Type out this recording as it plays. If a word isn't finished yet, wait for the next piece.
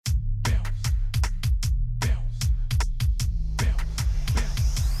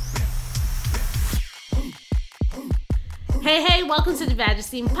Hey, welcome to the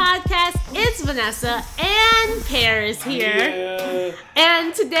Vagistine Podcast. It's Vanessa and Paris here. Yeah.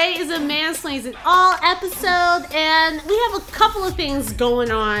 And today is a Mansplains It All episode, and we have a couple of things going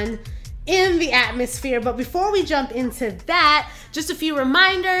on in the atmosphere. But before we jump into that, just a few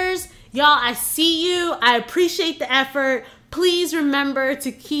reminders. Y'all, I see you. I appreciate the effort. Please remember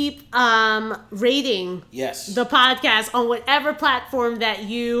to keep rating the podcast on whatever platform that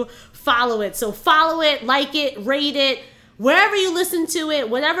you follow it. So follow it, like it, rate it, wherever you listen to it,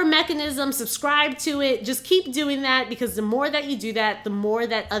 whatever mechanism, subscribe to it. Just keep doing that, because the more that you do that, the more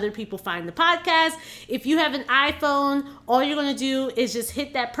that other people find the podcast. If you have an iPhone, all you're going to do is just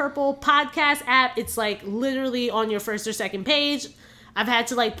hit that purple podcast app. It's like literally on your first or second page. I've had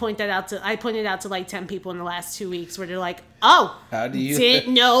to point that out I pointed out to like 10 people in the last 2 weeks where they're like, oh, how do you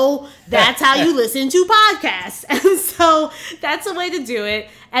didn't know that's how you listen to podcasts. And so that's a way to do it.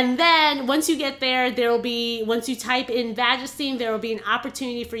 And then once you get there, once you type in Vagistine, there will be an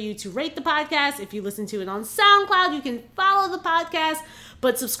opportunity for you to rate the podcast. If you listen to it on SoundCloud, you can follow the podcast,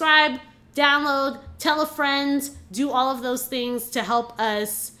 but subscribe, download, tell a friend, do all of those things to help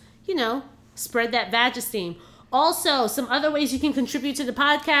us, spread that Vagistine. Also, some other ways you can contribute to the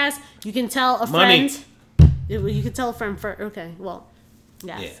podcast. You can tell a friend. You can tell a friend first. Okay, well,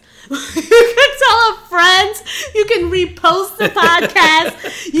 yes. Yeah. You can tell a friend. You can repost the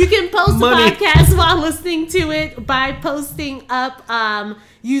podcast. You can post the podcast while listening to it by posting up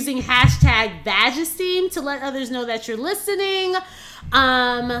using hashtag Vagistine to let others know that you're listening.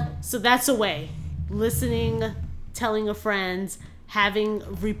 So that's a way. Listening, telling a friend,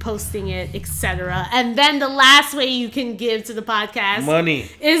 reposting it, etc. And then the last way you can give to the podcast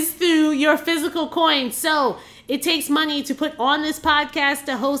is through your physical coin. So it takes money to put on this podcast,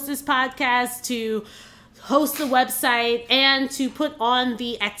 to host this podcast, to host the website, and to put on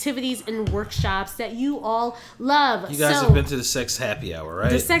the activities and workshops that you all love. You guys have been to the Sex Happy Hour, right?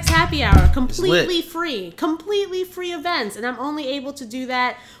 The Sex Happy Hour, completely free events. And I'm only able to do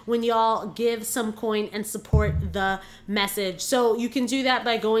that when y'all give some coin and support the message. So you can do that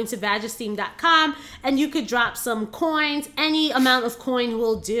by going to Vagistine.com, and you could drop some coins. Any amount of coin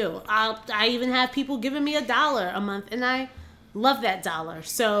will do. I even have people giving me $1 a month, and I love that $1.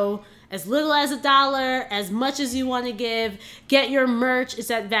 So as little as $1, as much as you want to give. Get your merch. It's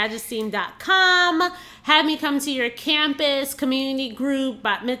at Vagistine.com. Have me come to your campus, community group,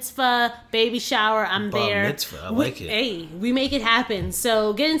 bat mitzvah, baby shower. I'm there. Bat mitzvah, I like it. Hey, we make it happen.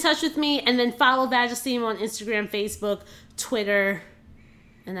 So get in touch with me, and then follow Vagistine on Instagram, Facebook, Twitter.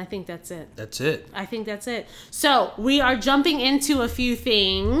 And I think that's it. I think that's it. So we are jumping into a few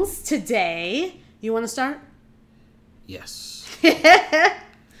things today. You want to start? Yes.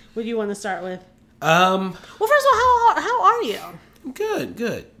 What do you want to start with? Well, first of all, how are you?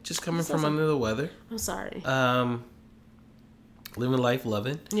 Good. Just coming from under the weather. I'm sorry. Living life,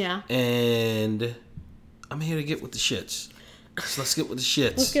 loving. Yeah. And I'm here to get with the shits. So let's get with the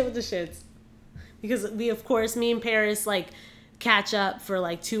shits. Because me and Paris, catch up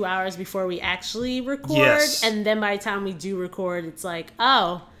for 2 hours before we actually record. Yes. And then by the time we do record, it's like,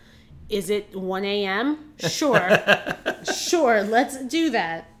 oh, is it 1 a.m.? Sure. Sure, let's do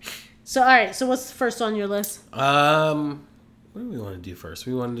that. So, all right. So, what's first on your list? What do we want to do first?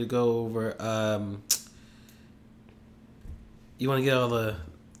 We wanted to go over. You want to get all the?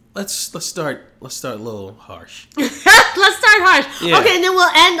 Let's start a little harsh. Let's start harsh. Yeah. Okay, and then we'll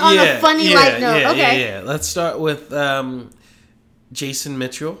end on a funny light note. Okay. Yeah. Let's start with Jason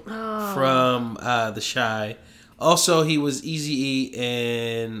Mitchell from The Chi. Also, he was Eazy-E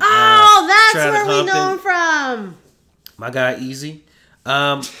in that's where we know him from. My guy, Easy.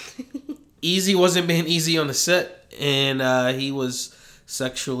 Easy wasn't being easy on the set, and he was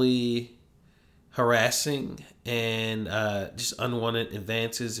sexually harassing and just unwanted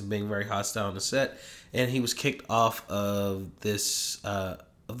advances and being very hostile on the set. And he was kicked off of of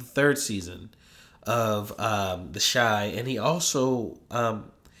the third season of The Chi. And he also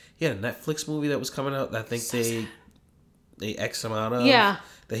he had a Netflix movie that was coming out that I think they X'd him out of. Yeah.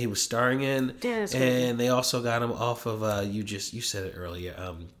 That he was starring in. Yeah, and they also got him off of you said it earlier.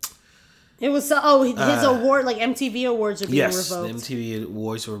 It was his award, MTV awards are being revoked. Yes, the MTV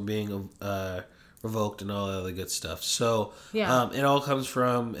awards were being revoked and all that other good stuff. So yeah. It all comes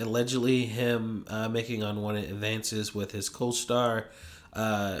from allegedly him making unwanted advances with his co-star,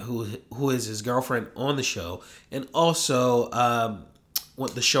 who is his girlfriend on the show, and also the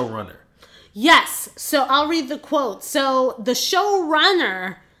showrunner. Yes. So I'll read the quote. So the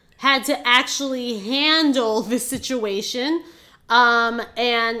showrunner had to actually handle the situation.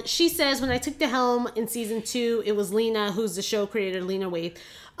 And she says, when I took the helm in season 2, it was Lena, who's the show creator, Lena Waithe,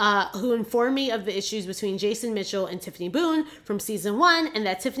 who informed me of the issues between Jason Mitchell and Tiffany Boone from season 1, and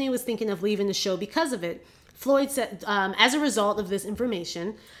that Tiffany was thinking of leaving the show because of it. Floyd said, as a result of this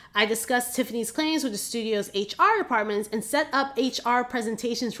information, I discussed Tiffany's claims with the studio's HR departments and set up HR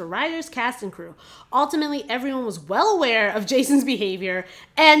presentations for writers, cast, and crew. Ultimately, everyone was well aware of Jason's behavior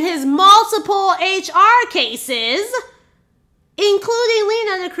and his multiple HR cases, including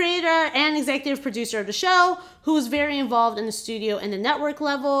Lena, the creator and executive producer of the show, who was very involved in the studio and the network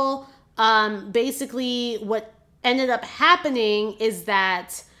level. Basically, what ended up happening is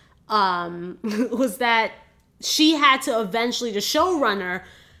that she had to eventually, the showrunner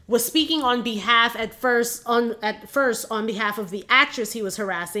was speaking on behalf at first on behalf of the actress he was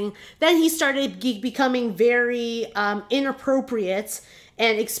harassing. Then he started becoming very inappropriate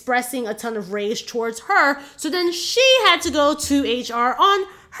and expressing a ton of rage towards her. So then she had to go to HR on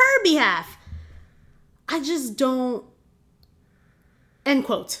her behalf. I just don't. End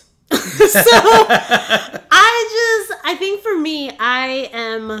quote. So I think for me, I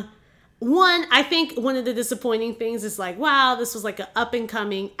think one of the disappointing things is like, wow, this was like an up and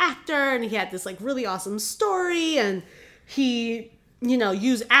coming actor and he had this like really awesome story and he,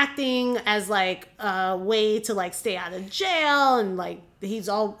 used acting as like a way to like stay out of jail and like he's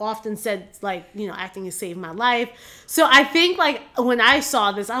often said like, acting has saved my life. So I think like when I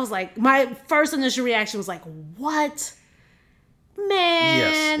saw this, I was like, my first initial reaction was like, what? Man,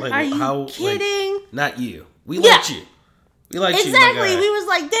 yes, like, are you kidding? Like, not you. We liked you. We liked you. Exactly. We was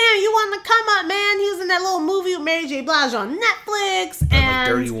like, damn, you want to come up, man. He was in that little movie with Mary J. Blige on Netflix. And like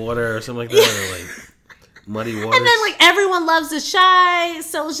Dirty Water or something like that. Or like Muddy Waters. And then like everyone loves the Shy.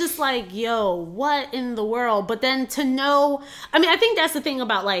 So it's just like, yo, what in the world? But then to know, I think that's the thing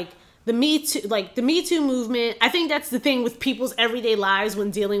about like the Me Too movement. I think that's the thing with people's everyday lives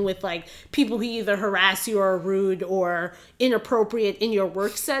when dealing with like people who either harass you or are rude or inappropriate in your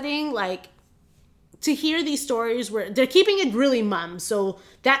work setting. Like, to hear these stories where they're keeping it really mum. So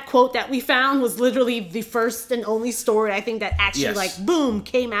that quote that we found was literally the first and only story I think that actually like boom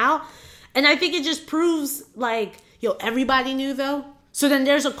came out. And I think it just proves like, everybody knew though. So then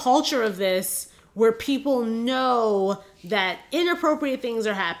there's a culture of this where people know that inappropriate things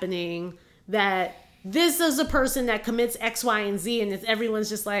are happening, that this is a person that commits X, Y, and Z, and everyone's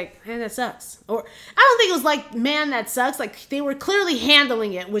just like, man, that sucks. Or I don't think it was like, man, that sucks. Like they were clearly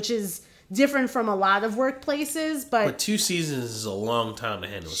handling it, which is different from a lot of workplaces, but 2 seasons is a long time to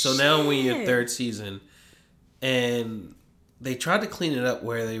handle. So now we're in your 3rd season, and they tried to clean it up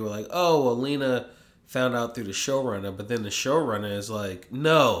where they were like, oh, well, Lena found out through the showrunner, but then the showrunner is like,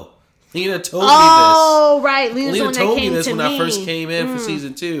 no, Lena told me this. Oh, right. Lena told me this when I first came in for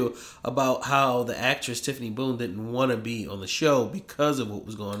season 2 about how the actress Tiffany Boone didn't want to be on the show because of what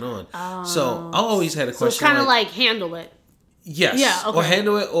was going on. Oh. So I always had a question. So it's kind of like handle it. Yes. Yeah, okay. Or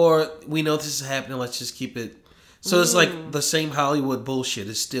handle it, or we know this is happening, let's just keep it. So it's like the same Hollywood bullshit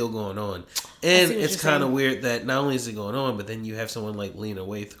is still going on. And it's kind of weird that not only is it going on, but then you have someone like Lena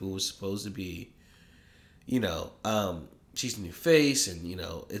Waithe who was supposed to be, she's a new face, and,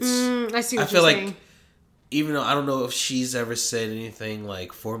 it's... I see what you're saying. Like, even though I don't know if she's ever said anything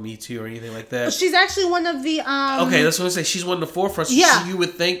like for Me Too or anything like that. She's actually one of the okay, that's what I say. She's one of the forefronts. So yeah. You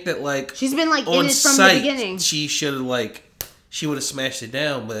would think that like she's been like in it from the beginning. She should have she would have smashed it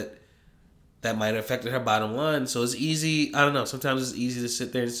down, but that might have affected her bottom line. So it's easy. I don't know. Sometimes it's easy to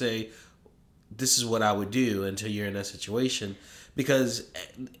sit there and say, "This is what I would do" until you're in that situation. Because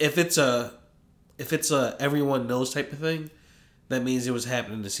if it's a everyone knows type of thing, that means it was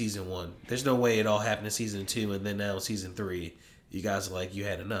happening in season 1. There's no way it all happened in season 2, and then now in season 3, you guys are like, you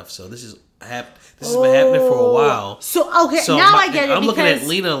had enough. So this has been happening for a while. So now I get it. I'm looking at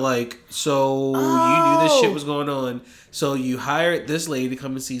Lena like, so you knew this shit was going on. So you hired this lady to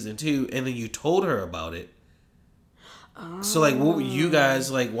come in season 2, and then you told her about it. So like, what were you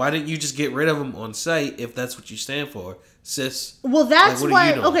guys like? Why didn't you just get rid of them on site if that's what you stand for, sis? Well, that's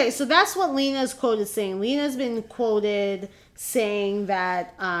what okay. So that's what Lena's quoted saying. Lena's been quoted saying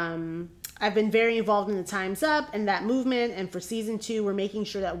that I've been very involved in the Time's Up and that movement, and for season 2, we're making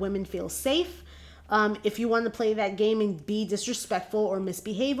sure that women feel safe. If you want to play that game and be disrespectful or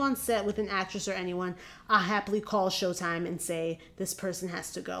misbehave on set with an actress or anyone, I'll happily call Showtime and say, this person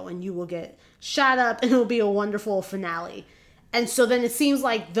has to go, and you will get shot up, and it'll be a wonderful finale. And so then it seems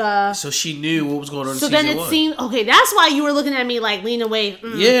like So she knew what was going on in season 1. So then it seemed... Okay, that's why you were looking at me like, Lena Waithe.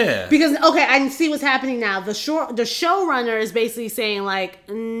 Yeah. Because, okay, I can see what's happening now. The showrunner is basically saying, like,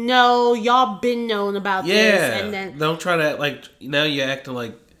 no, y'all been known about this. And then... Don't try to, now you're acting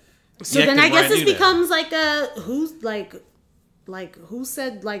like... So then I guess this becomes like a... Who's, like Like, who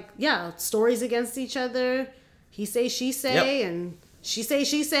said, like, yeah, stories against each other, he say, she say, and she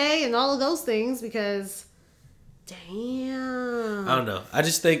say, and all of those things, because, damn. I don't know. I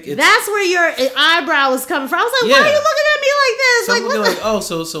just think it's... That's where your eyebrow was coming from. I was like, why are you looking at me like this? Some Like, would be like, oh,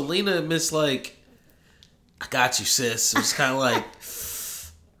 so Lena missed, like, I got you, sis. It was kind of like...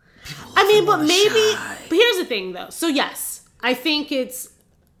 I mean, but maybe... But here's the thing, though. So, yes, I think it's...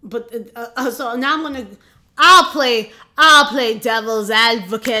 But, so now I'm going to... I'll play devil's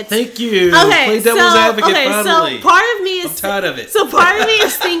advocate. Thank you. Okay, play devil's advocate finally. So part of me is... I'm tired of it. So part of me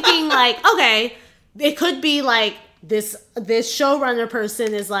is thinking, like, okay, it could be, like, this showrunner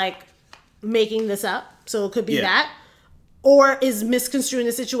person is, like, making this up. So it could be that. Or is misconstruing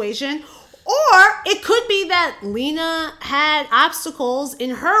the situation. Or it could be that Lena had obstacles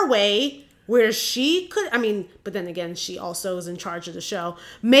in her way where she could, I mean, but then again, she also is in charge of the show.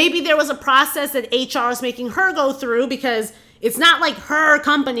 Maybe there was a process that HR is making her go through because it's not like her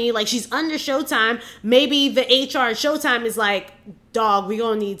company, like she's under Showtime. Maybe the HR at Showtime is like, dog, we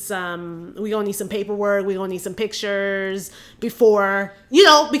gonna need some paperwork, we gonna need some pictures before,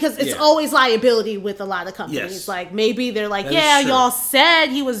 because it's always liability with a lot of companies. Yes. Like maybe they're like, y'all said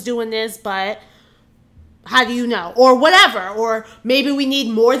he was doing this, but how do you know? Or whatever. Or maybe we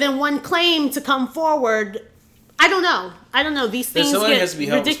need more than one claim to come forward. I don't know. These things somebody get has to be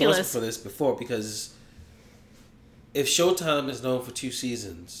held ridiculous responsible for this before, because if Showtime is known for 2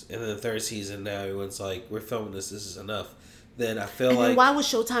 seasons and then the 3rd season now everyone's like, we're filming this is enough, then I feel like... why would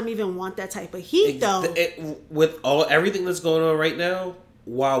Showtime even want that type of heat, though? With everything that's going on right now,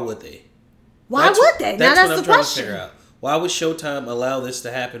 why would they? Why would they? Now that's the question. Trying to figure out. Why would Showtime allow this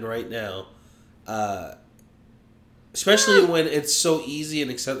to happen right now? Especially when it's so easy and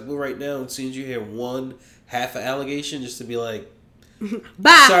acceptable right now. As soon as you hear one half an allegation, just to be like,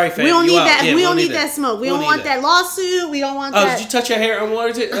 bye. Sorry, fam. We don't need that. Yeah, we don't need that smoke. We don't want that lawsuit. We don't want that. Oh, did you touch your hair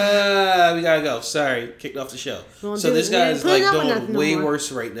unwanted? We gotta go. Sorry, kicked off the show. So this guy is like doing way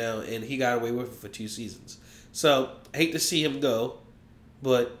worse right now, and he got away with it for 2 seasons. So I hate to see him go,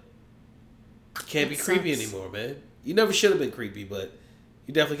 but you can't be creepy anymore, man. You never should have been creepy, but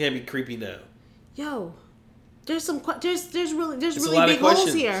you definitely can't be creepy now. Yo, there's really big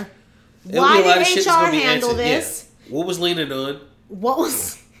holes here. Why did HR handle this? Yeah. What was Lena doing?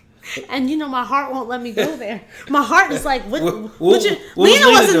 And my heart won't let me go there. My heart is like, what Lena wasn't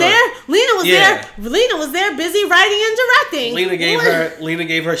there. Lena was there. Lena was there, busy writing and directing. Lena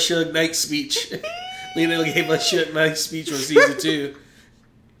gave her Suge Knight speech. Lena gave her Suge Knight speech on season 2.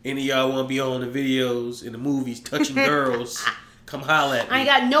 Any of y'all want to be on the videos in the movies touching girls? Come holla at me. I ain't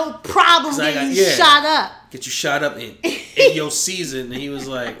got no problem getting shot up. Get you shot up in your season. And he was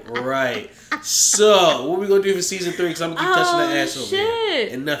like, right. So, what we going to do for season 3? Because I'm going to keep touching that ass over here.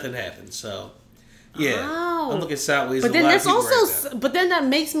 And nothing happened. So, yeah. I'm looking sideways. But then that's also, but then that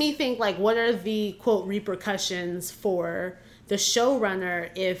makes me think, like, what are the, quote, repercussions for the showrunner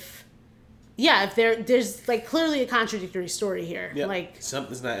if there's, like, clearly a contradictory story here. Yep. Like,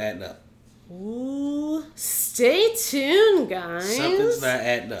 something's not adding up. Ooh, stay tuned, guys. Something's not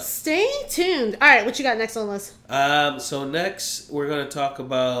adding up. Stay tuned. All right, what you got next on the list? So next we're gonna talk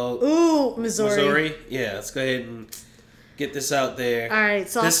about Missouri. Yeah, let's go ahead and get this out there. All right,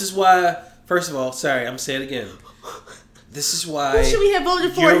 so this is why. First of all, sorry, I'm saying it again. This is why. Who should we have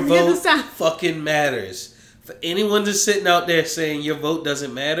voted for? Your vote fucking matters. For anyone that's sitting out there saying your vote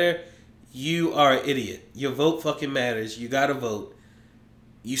doesn't matter, you are an idiot. Your vote fucking matters. You gotta vote.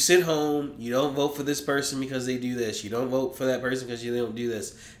 You sit home, you don't vote for this person because they do this. You don't vote for that person because they don't do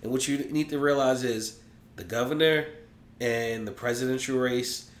this. And what you need to realize is the governor and the presidential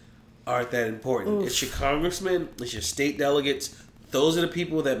race aren't that important. Oof. It's your congressmen, it's your state delegates. Those are the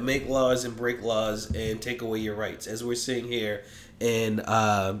people that make laws and break laws and take away your rights, as we're seeing here in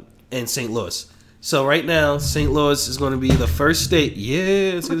St. Louis. So right now, St. Louis is going to be the first state.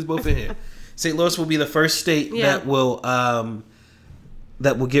 Yeah, let's get this both in here. St. Louis will be the first state that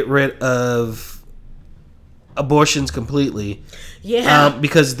will get rid of abortions completely. Yeah.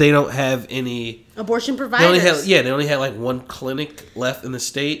 Because they don't have any abortion providers. They only had like one clinic left in the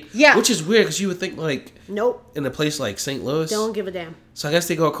state. Yeah. Which is weird because you would think like nope. In a place like St. Louis. Don't give a damn. So I guess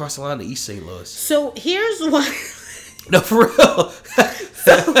they go across the line to East St. Louis. So here's what. No, for real.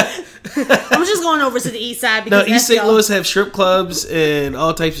 I'm just going over to the east side because East St. Louis have strip clubs and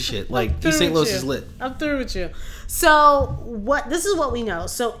all types of shit. Like East St. Louis is lit. I'm through with you. So this is what we know.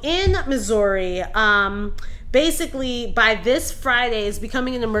 So in Missouri, basically by this Friday is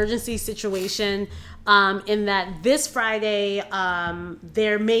becoming an emergency situation. In that this Friday,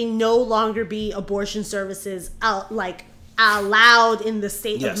 there may no longer be abortion services allowed in the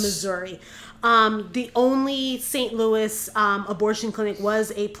state of Missouri. The only St. Louis abortion clinic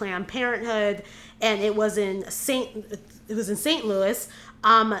was a Planned Parenthood, and it was in St. Louis.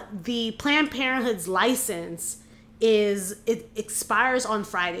 The Planned Parenthood's license it expires on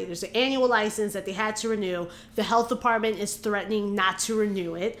Friday. There's an annual license that they had to renew. The health department is threatening not to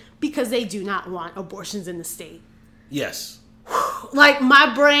renew it because they do not want abortions in the state. Yes. Like,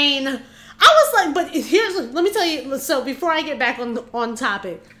 my brain, I was like, but let me tell you, so before I get back on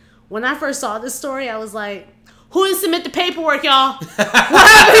topic, when I first saw this story, I was like, who didn't submit the paperwork, y'all? What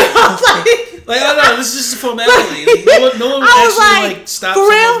happened? I was like, oh no, this is just a formality. No one actually stops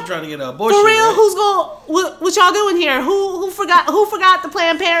someone from trying to get an abortion. For real, right? who's going? What y'all doing here? Who forgot the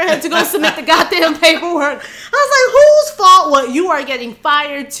Planned Parenthood to go submit the goddamn paperwork? I was like, whose fault? What? You are getting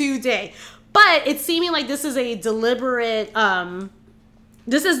fired today. But it's seeming like this is a deliberate.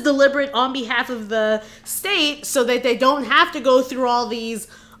 This is deliberate on behalf of the state, so that they don't have to go through all these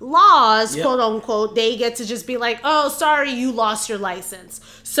laws, quote unquote. They get to just be like, oh, sorry, you lost your license.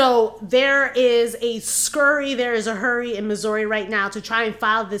 So there is a hurry in Missouri right now to try and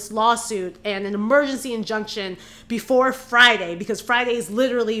file this lawsuit and an emergency injunction before Friday, because Friday is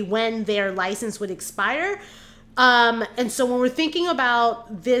literally when their license would expire. And so when we're thinking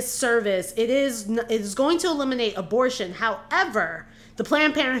about this service, it is going to eliminate abortion. However, the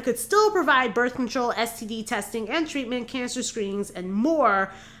Planned Parenthood could still provide birth control, STD testing and treatment, cancer screenings, and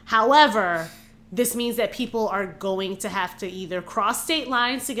more. However, this means that people are going to have to either cross state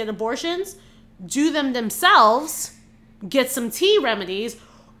lines to get abortions, do them themselves, get some tea remedies,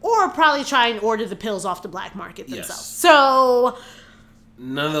 or probably try and order the pills off the black market themselves. Yes. So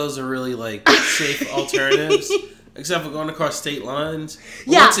none of those are really safe alternatives, except for going across state lines.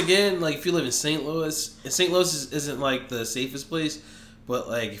 But once again, if you live in St. Louis, St. Louis isn't the safest place. But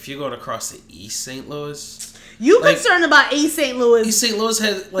if you're going across to East St. Louis, you concerned about East St. Louis. East St. Louis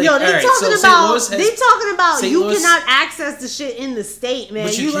has they talking about you cannot access the shit in the state, man.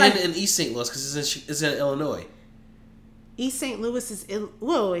 But you can in East St. Louis because it's in Illinois. East St. Louis is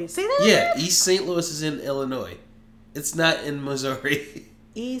wait, say that again? Yeah, East St. Louis is in Illinois. It's not in Missouri.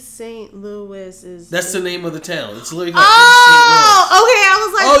 East St. Louis is... That's the name of the town. It's literally called East St. Louis. Okay, I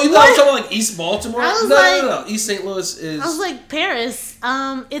was like... Oh, you thought I was talking about East Baltimore? I was No. East St. Louis is... I was like, Paris,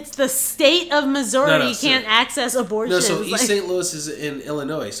 it's the state of Missouri can't access abortion. No, so East St. Louis is in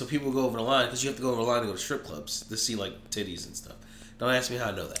Illinois, so people go over the line, because you have to go over the line to go to strip clubs to see, titties and stuff. Don't ask me how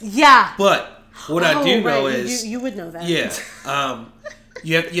I know that. Yeah. But what I do know is... You would know that. Yeah.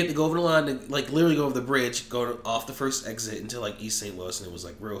 You have to go over the line to literally go over the bridge, go off the first exit into East St. Louis, and it was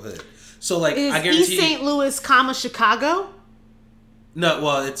real hood. So I guarantee East St. Louis, Chicago? No,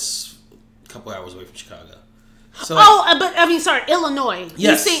 well, it's a couple hours away from Chicago. So Illinois.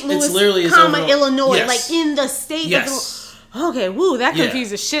 Yes, East St. Louis, it's literally Illinois, yes. In the state yes. of okay, woo, that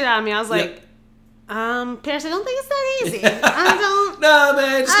confused the shit out of me. I was like, Paris, I don't think it's that easy. I don't. No,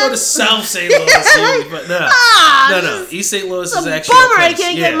 man, just go to South St. Louis. But no. East St. Louis is actually bummer. I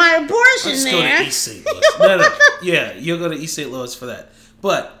can't get my abortion just there. Go to East St. Louis. No. Yeah, you'll go to East St. Louis for that.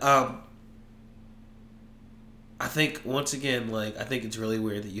 But I think once again, I think it's really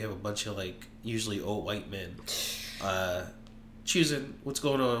weird that you have a bunch of usually old white men choosing what's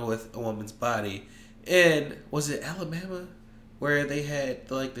going on with a woman's body. And was it Alabama where they had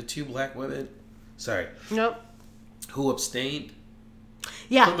the two black women? Sorry. Nope. Who abstained?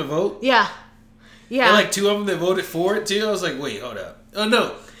 Yeah. From the vote? Yeah. Yeah. And two of them that voted for it too. I was like, wait, hold up. Oh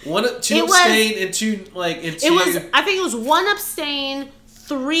no, two abstained and two It was. I think it was one abstain,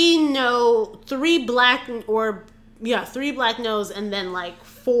 three no, three black no's, and then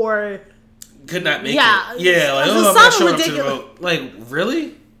 4 could not make it. Yeah. I'm not showing up to the vote.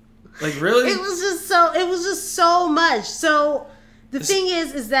 Really? Really? It was just so much. So. The thing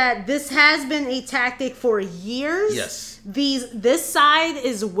is that this has been a tactic for years. Yes. This side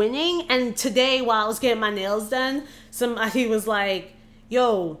is winning, and today while I was getting my nails done, he was like,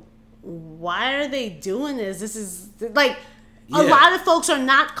 "Yo, why are they doing this? This is a lot of folks are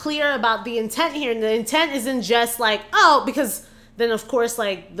not clear about the intent here, and the intent isn't just because then of course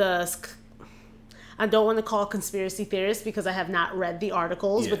I don't want to call conspiracy theorists because I have not read the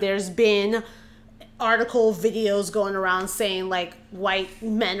articles, but there's been videos going around saying white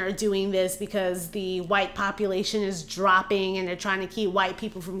men are doing this because the white population is dropping and they're trying to keep white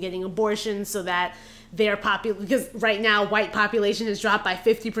people from getting abortions so that because right now white population has dropped by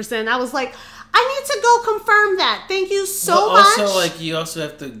 50%. I was like, I need to go confirm that. Thank you so much. Also, you also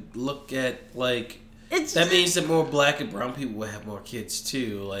have to look at that means that more black and brown people will have more kids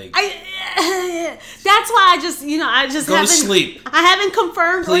too. That's why I just go to sleep. I haven't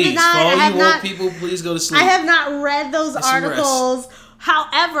confirmed or denied. For all you woke people, please go to sleep. I have not read those articles.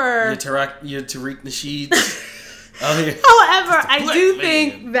 However, you're Tariq Nasheed. However, I do man.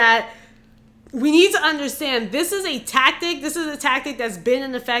 think that we need to understand this is a tactic. This is a tactic that's been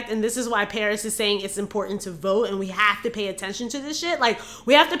in effect, and this is why Paris is saying it's important to vote, and we have to pay attention to this shit. Like,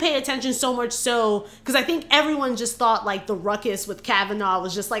 we have to pay attention so much so, because I think everyone just thought, like, the ruckus with Kavanaugh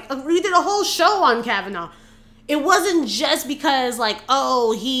was just like, we did a whole show on Kavanaugh. It wasn't just because, like,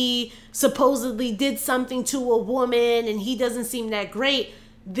 oh, he supposedly did something to a woman, and he doesn't seem that great.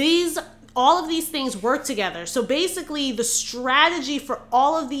 All of these things work together. So basically, the strategy for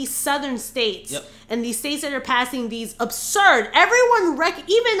all of these southern states and these states that are passing these absurd, everyone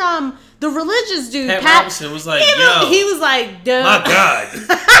even the religious dude, Pat Robertson was like, yo, he was like, duh. My God. He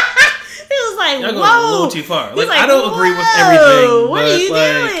was like, y'all whoa. going a little too far. Like, I don't agree with everything. What are you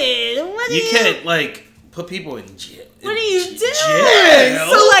doing? You can't, like, put people in jail. What are you doing?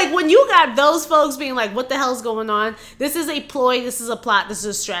 So, like, when you got those folks being like, what the hell's going on? This is a ploy. This is a plot. This is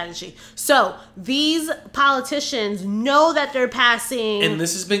a strategy. So, these politicians know that they're passing. And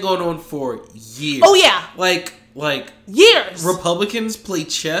this has been going on for years. Oh, yeah. Like years. Republicans play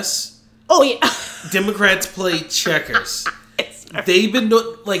chess. Oh, yeah. Democrats play checkers. They've been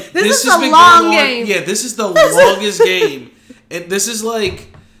doing, like, this has is been the long going on. game. Yeah, this is the longest game. And this is like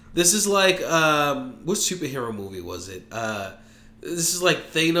what superhero movie was it? This is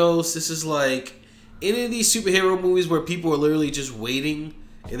like Thanos. This is like any of these superhero movies where people are literally just waiting,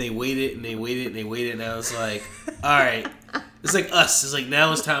 and they waited and they waited and they waited, and now it's like, all right, it's like us. It's like,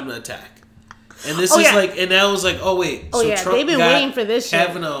 now it's time to attack. And this is like, and now it's like, oh wait, so Trump they've been waiting for this shit.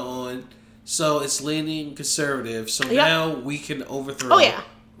 Kavanaugh on, so it's leaning conservative. So now we can overthrow.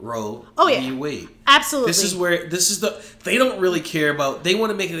 Roe v. Wade. Absolutely. They don't really care about, they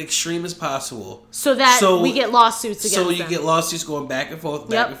want to make it extreme as possible. So that we get lawsuits against them. So you get lawsuits going back and forth,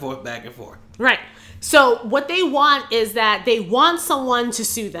 back and forth, back and forth. Right. So what they want is that they want someone to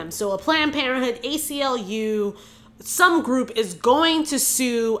sue them. So a Planned Parenthood, ACLU, some group is going to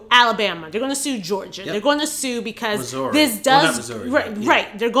sue Alabama. They're going to sue Georgia. They're going to sue because Missouri. This does... Missouri,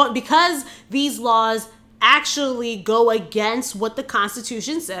 right. They're going, because these laws actually go against what the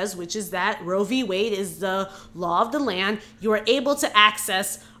Constitution says, which is that Roe v. Wade is the law of the land. You are able to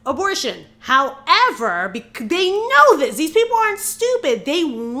access abortion. However, they know this. These people aren't stupid. They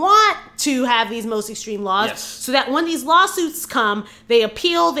want to have these most extreme laws so that when these lawsuits come, they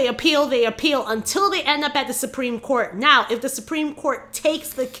appeal until they end up at the Supreme Court. Now, if the Supreme Court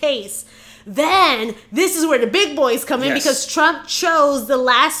takes the case, then this is where the big boys come in, because Trump chose the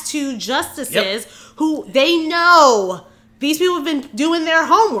last two justices who they know, these people have been doing their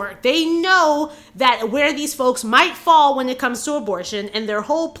homework. They know that where these folks might fall when it comes to abortion, and their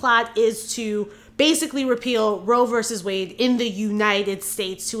whole plot is to basically repeal Roe versus Wade in the United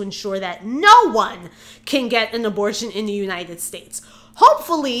States to ensure that no one can get an abortion in the United States.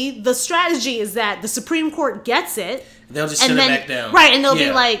 Hopefully, the strategy is that the Supreme Court gets it. They'll just send it back down. Right, and they'll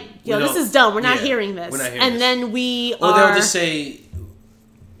be like, yo, this is dumb. We're not hearing this. Then they'll just say,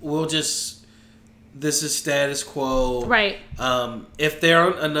 this is status quo. Right. If there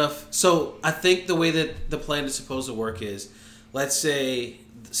aren't enough... So, I think the way that the plan is supposed to work is, let's say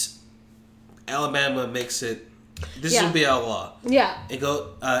Alabama makes it... This will be our law. Yeah. It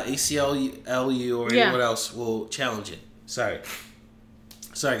go ACLU or anyone else will challenge it. Sorry,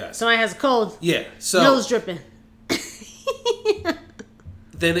 guys. Somebody has a cold. Yeah. So nose dripping.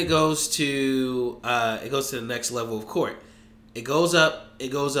 Then it goes to the next level of court. It goes up. It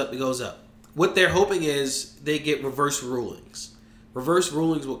goes up. It goes up. What they're hoping is they get reverse rulings. Reverse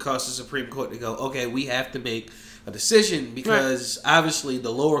rulings will cause the Supreme Court to go, okay, we have to make a decision, because obviously the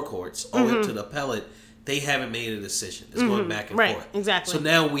lower courts, all the way up to the appellate, they haven't made a decision. It's going back and forth. Exactly. So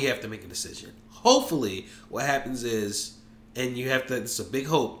now we have to make a decision. Hopefully, what happens is, and you have to, it's a big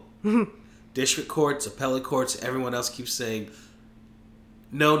hope, district courts, appellate courts, everyone else keeps saying,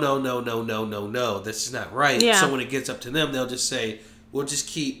 no, this is not right. Yeah. So when it gets up to them, they'll just say, we'll just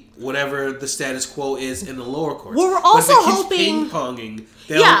keep whatever the status quo is in the lower courts. Well, we're also hoping ping-ponging.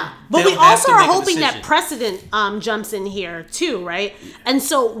 But we also are hoping that precedent jumps in here too, right? And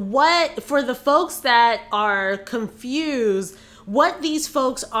so, what for the folks that are confused, what these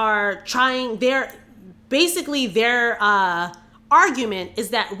folks are trying, their argument is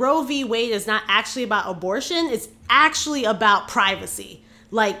that Roe v. Wade is not actually about abortion; it's actually about privacy.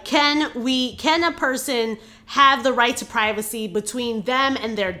 Like, can a person have the right to privacy between them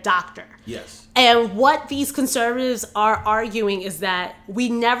and their doctor? Yes. And what these conservatives are arguing is that we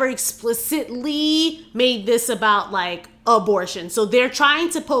never explicitly made this about, like, abortion. So they're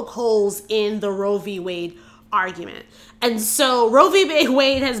trying to poke holes in the Roe v. Wade argument. And so Roe v.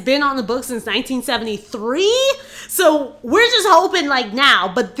 Wade has been on the books since 1973. So we're just hoping like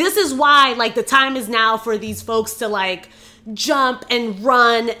now, but this is why like the time is now for these folks to like jump and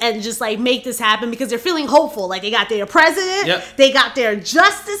run and just like make this happen, because they're feeling hopeful. Like they got their president, Yep. they got their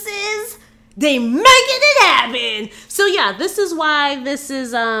justices, they making it happen. So yeah, this is why this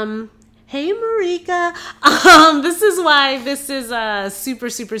is hey Marika. This is why this is super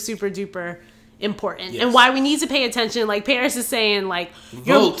duper important. Yes. And why we need to pay attention. Like Paris is saying, like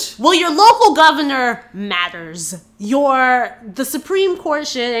Vote. your local governor matters. The Supreme Court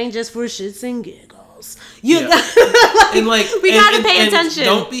shit ain't just for shits and giggles. You we gotta pay attention.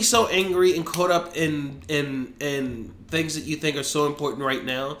 Don't be so angry and caught up in things that you think are so important right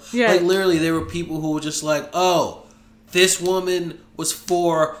now. Yeah. Like literally, there were people who were just like, "Oh, this woman was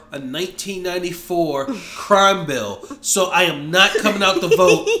for a 1994 crime bill, so I am not coming out to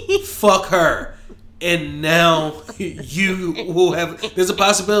vote. Fuck her." And now you will have. There's a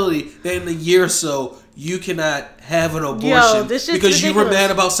possibility that in a year or so you cannot have an abortion this shit's because you were ridiculous.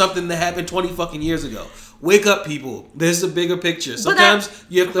 mad about something that happened 20 fucking years ago. Wake up, people. There's a bigger picture. Sometimes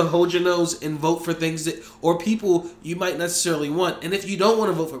you have to hold your nose and vote for things that, or people you might necessarily want. And if you don't want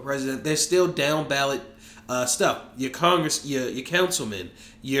to vote for president, there's still down ballot stuff. Your Congress, your councilmen,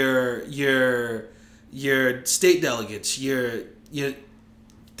 your state delegates, your.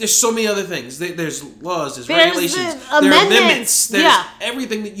 There's so many other things. There's laws, there's regulations, there are amendments, there's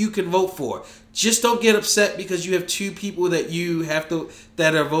everything that you can vote for. Just don't get upset because you have two people that you have to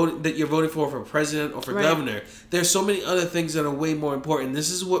that you're voting for president or for governor. There's so many other things that are way more important.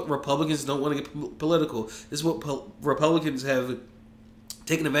 This is what Republicans don't want to get political. This is what Republicans have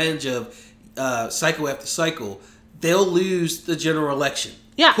taken advantage of cycle after cycle. They'll lose the general election.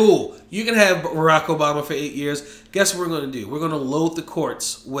 Yeah. Cool. You can have Barack Obama for 8 years. Guess what we're going to do? We're going to load the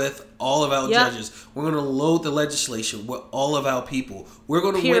courts with all of our judges. We're going to load the legislation with all of our people. We're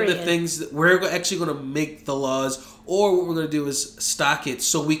going to win the things that we're actually going to make the laws, or what we're going to do is stock it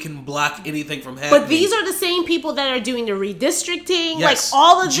so we can block anything from happening. But these are the same people that are doing the redistricting. Yes. Like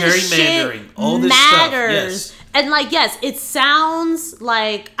all of this shit all this matters. Stuff. Yes. And like, yes, it sounds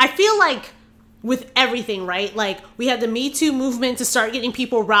like, I feel like with everything, right? Like we had the Me Too movement to start getting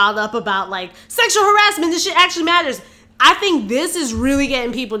people riled up about like sexual harassment. This shit actually matters. I think this is really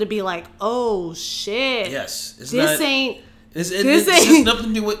getting people to be like, oh shit. Yes. This ain't. It has nothing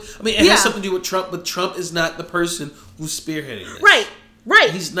to do with. I mean, it has something to do with Trump, but Trump is not the person who's spearheading this. Right.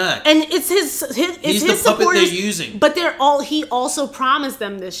 He's not. And it's his He's the puppet they're using. But he also promised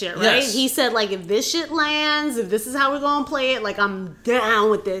them this shit, right? Yes. He said like, if this shit lands, if this is how we're gonna play it, like I'm down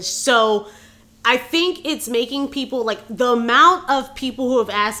with this. So I think it's making people, like, the amount of people who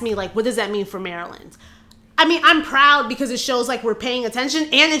have asked me, like, what does that mean for Maryland? I mean, I'm proud because it shows, like, we're paying attention,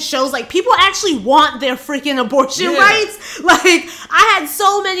 and it shows, like, people actually want their freaking abortion rights. Like, I had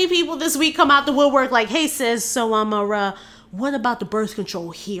so many people this week come out the woodwork, like, hey, sis, so, what about the birth control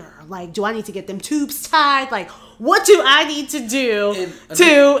here? Like, do I need to get them tubes tied? Like, what do I need to do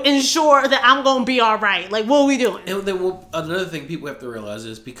to ensure that I'm going to be all right? Like, what are we doing? And then another thing people have to realize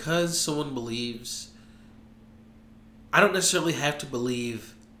is because someone believes, I don't necessarily have to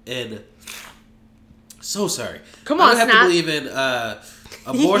believe in, so sorry. Come on, I don't have to believe in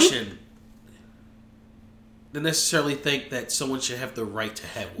abortion to necessarily think that someone should have the right to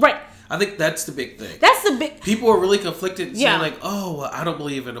have one. Right. I think that's the big thing. That's the big... People are really conflicted saying like, oh, well, I don't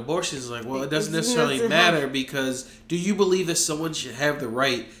believe in abortion. It's like, well, it doesn't necessarily matter because do you believe that someone should have the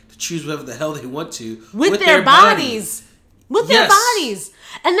right to choose whatever the hell they want to with their bodies? With their bodies.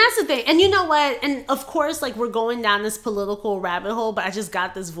 And that's the thing. And you know what? And of course, like, we're going down this political rabbit hole, but I just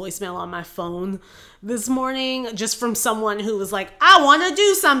got this voicemail on my phone this morning just from someone who was like, I want to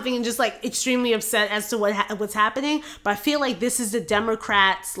do something, and just like extremely upset as to what's happening. But I feel like this is the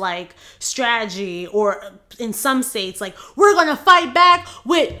Democrats' like strategy, or in some states, like, we're going to fight back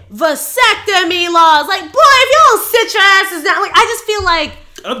with vasectomy laws. Like, boy, if you don't sit your asses down, like, I just feel like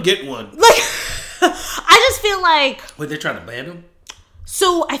I'm getting one. Like, I just feel like... Wait, they're trying to ban them?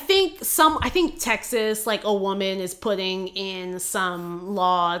 So I think Texas, like, a woman is putting in some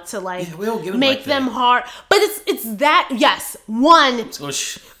law to like make like them hard. But it's that, yes, one, it's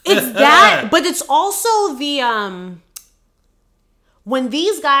that, but it's also the when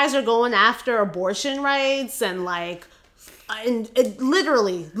these guys are going after abortion rights and like, and it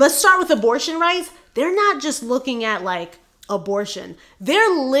literally, let's start with abortion rights. They're not just looking at like abortion. They're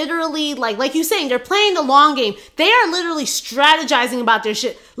literally like you saying, they're playing the long game. They are literally strategizing about their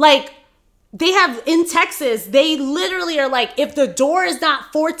shit. Like, they have in Texas, they literally are like, if the door is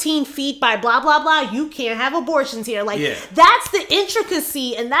not 14 feet by blah, blah, blah, you can't have abortions here. Like, that's the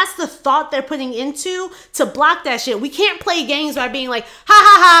intricacy and that's the thought they're putting into to block that shit. We can't play games by being like, ha,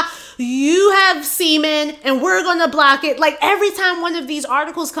 ha, ha, you have semen and we're going to block it. Like, every time one of these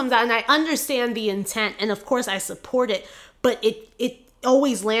articles comes out, and I understand the intent, and of course I support it, but it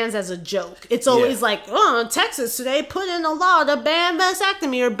always lands as a joke. It's always like, oh, Texas today put in a law to ban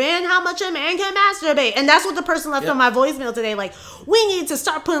vasectomy or ban how much a man can masturbate. And that's what the person left on my voicemail today. Like, we need to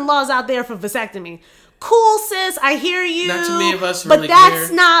start putting laws out there for vasectomy. Cool, sis, I hear you. Not too many of us really care.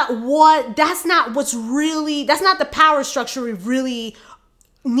 But that's not the power structure we really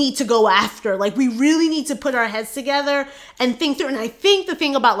need to go after. Like, we really need to put our heads together and think through. And I think the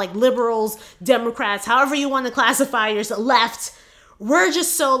thing about like liberals, Democrats, however you want to classify yourself, left, we're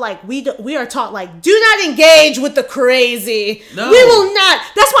just so like, we are taught like, do not engage with the crazy. No. We will not.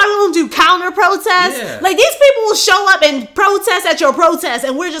 That's why we don't do counter protests. Yeah. Like, these people will show up and protest at your protest,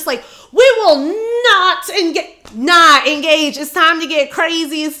 and we're just like, we will not engage. It's time to get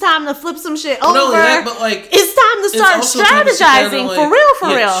crazy. It's time to flip some shit over. No, that, but like, it's time to start strategizing like, for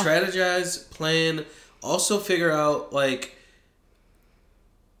real. Strategize, plan. Also figure out like,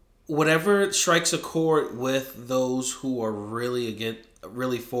 whatever strikes a chord with those who are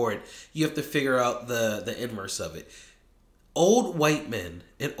really for it, you have to figure out the inverse of it. Old white men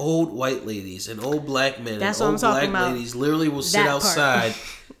and old white ladies and old black men and old black ladies literally will sit outside.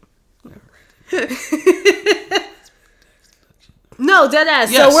 No,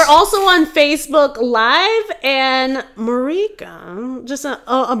 deadass. Yes. So we're also on Facebook Live, and Marika, just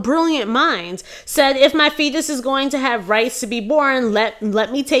a brilliant mind, said, if my fetus is going to have rights to be born, let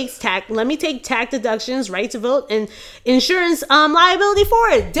me take tax deductions, right to vote, and insurance liability for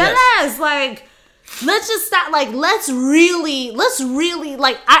it. Deadass. Like, let's just stop. Like, let's really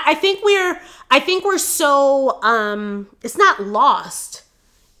like, I think we're so it's not lost.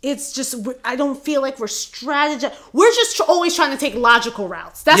 It's just, I don't feel like we're strategizing. We're just always trying to take logical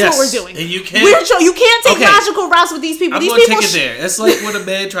routes. That's what we're doing. And you can't. You can't take logical routes with these people. I'm going to take it there. It's like when a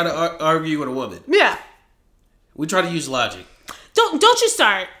man try to argue with a woman. Yeah. We try to use logic. Don't you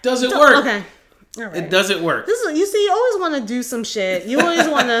start. Doesn't work. Okay. All right. It doesn't work. You see, you always want to do some shit. You always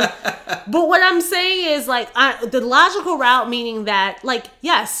want to. But what I'm saying is, like, the logical route, meaning that, like,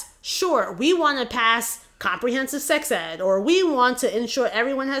 yes, sure, we want to pass comprehensive sex ed, or we want to ensure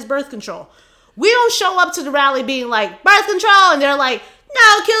everyone has birth control. We don't show up to the rally being like, birth control, and they're like, no,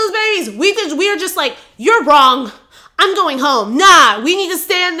 it kills babies. We are just like, you're wrong. I'm going home. Nah, we need to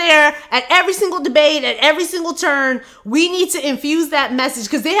stand there at every single debate, at every single turn. We need to infuse that message,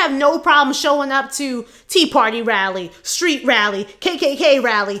 because they have no problem showing up to Tea Party rally, street rally, KKK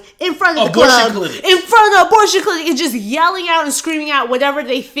rally, in front of the club, in front of the abortion clinic, and just yelling out and screaming out whatever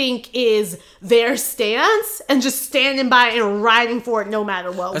they think is their stance, and just standing by and riding for it no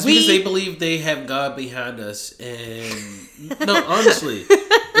matter what. That's because they believe they have God behind us. And no, honestly,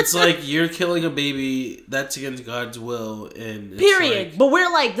 it's like, you're killing a baby, that's against God's will. And period. Like, but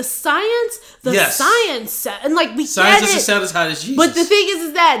we're like, the science, and like, we science get doesn't it. Sound as hot as Jesus. But the thing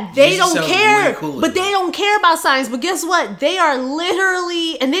is that they don't care. But they don't care about science. But guess what? They are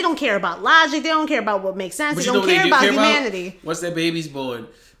literally, and they don't care about logic. They don't care about what makes sense. They don't care about humanity. Once that baby's born,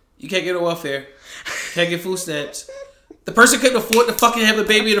 you can't get a welfare, can't get food stamps. The person couldn't afford to fucking have the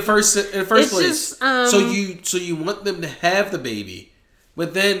baby in the first place. Just, so you want them to have the baby,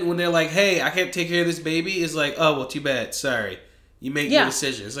 but then when they're like, hey, I can't take care of this baby, it's like, oh, well, too bad, sorry. You make your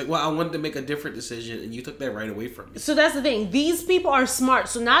decision. It's like, well, I wanted to make a different decision, and you took that right away from me. So that's the thing. These people are smart.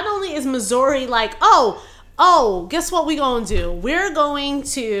 So not only is Missouri like, oh, guess what we gonna do? We're going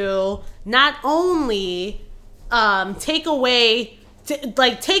to not only take away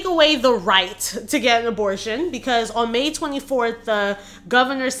the right to get an abortion, because on May 24th, the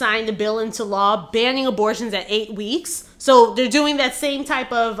governor signed a bill into law banning abortions at 8 weeks. So they're doing that same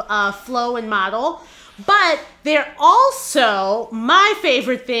type of flow and model. But they're also, my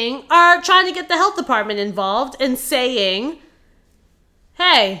favorite thing, are trying to get the health department involved and saying,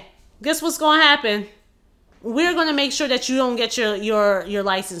 hey, guess what's going to happen? We're going to make sure that you don't get your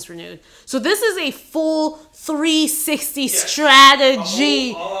license renewed. So this is a full 360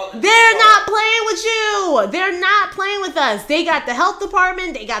 strategy. They're not playing with you. They're not playing with us. They got the health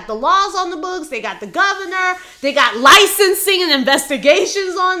department. They got the laws on the books. They got the governor. They got licensing and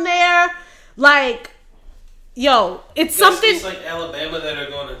investigations on there. Like, yo, it's something. It's like Alabama that are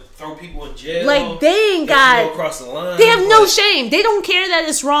going to throw people in jail. Like, they ain't got. Go across the line. They have no shame. They don't care that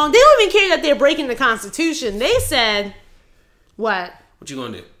it's wrong. They don't even care that they're breaking the Constitution. They said, what? What you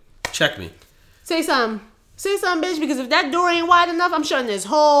gonna do? Check me. Say something. Say something, bitch, because if that door ain't wide enough, I'm shutting this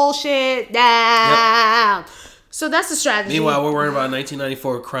whole shit down. Yep. So that's the strategy. Meanwhile, we're worried about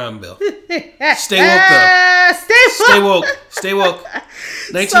 1994 crime bill. Stay woke, though. Stay woke. Stay woke.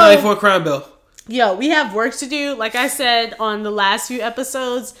 1994 crime bill. Yo, we have work to do. Like I said on the last few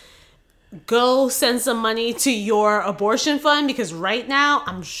episodes, go send some money to your abortion fund because right now,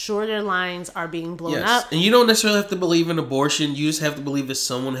 I'm sure their lines are being blown up. And you don't necessarily have to believe in abortion. You just have to believe that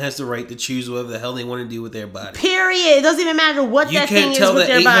someone has the right to choose whatever the hell they want to do with their body. Period. It doesn't even matter what that thing is with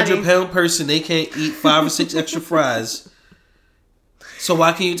their body. You can't tell that 800-pound person they can't eat 5 or 6 extra fries. So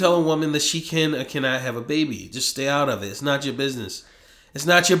why can you tell a woman that she can or cannot have a baby? Just stay out of it. It's not your business. It's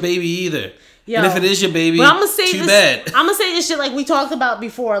not your baby either. Yo, and if it is your baby, too bad. I'm gonna say this shit like we talked about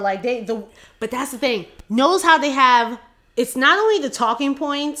before. Like but that's the thing. Knows how they have. It's not only the talking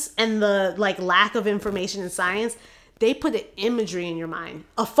points and the like lack of information in science. They put an imagery in your mind,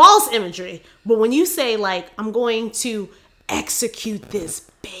 a false imagery. But when you say like, I'm going to execute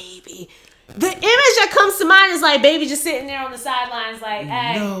this baby, the image that comes to mind is like baby just sitting there on the sidelines, like,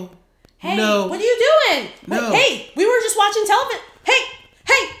 hey, what are you doing? No. Hey, we were just watching television.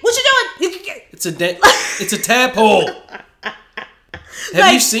 Hey, what you doing? It's a tadpole.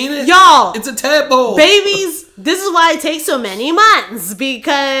 Have you seen it? Y'all. It's a tadpole. Babies, this is why it takes so many months.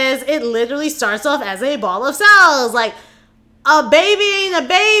 Because it literally starts off as a ball of cells. Like, a baby ain't a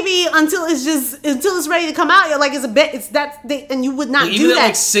baby until it's ready to come out. You're like, and you would not do even that. At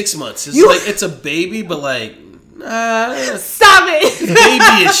like 6 months. It's a baby, but like, stop it.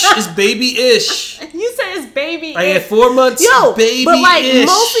 Babyish. It's babyish. You said it's babyish. Like at 4 months, babyish. But like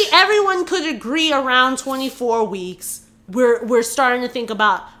mostly everyone could agree around 24 weeks, we're starting to think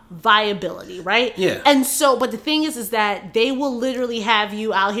about viability, right? Yeah. And so, but the thing is that they will literally have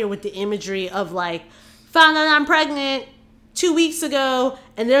you out here with the imagery of like, found out I'm pregnant 2 weeks ago,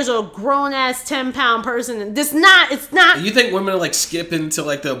 and there's a grown ass 10-pound person, and it's not. You think women are like skipping to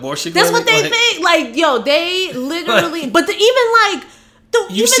like the abortion? That's what they think. Like, yo, they literally. But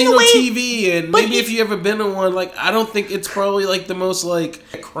you've seen on TV, and maybe if you ever been on one, like I don't think it's probably like the most like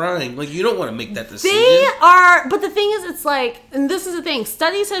crying. Like you don't want to make that decision. They are, but the thing is, it's like, and this is the thing.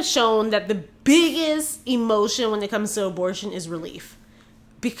 Studies have shown that the biggest emotion when it comes to abortion is relief,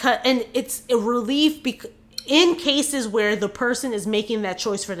 and it's a relief in cases where the person is making that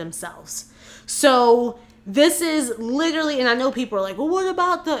choice for themselves. So this is literally, and I know people are like, well, what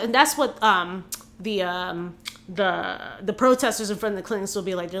about and that's what the protesters in front of the clinics will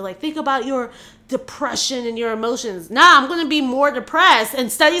be like. They're like, think about your depression and your emotions. Nah, I'm going to be more depressed.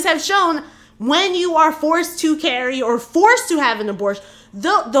 And studies have shown when you are forced to carry or forced to have an abortion,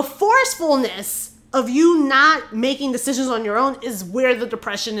 the forcefulness of you not making decisions on your own is where the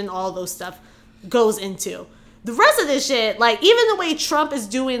depression and all those stuff goes into. The rest of this shit, like even the way Trump is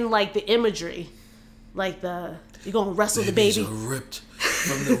doing like the imagery, like you're gonna wrestle the baby. Babies are ripped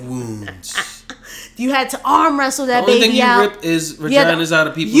from the wounds. You had to arm wrestle that baby out. The only thing you rip is vaginas out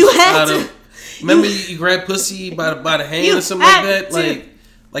of people's. Remember you grab pussy by the hand or something like that,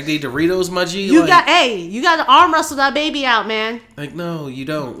 like they Doritos, my G. You got to arm wrestle that baby out, man. Like no, you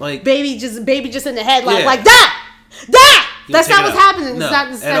don't. Like baby just in the head, like that. That's not what's happening. No,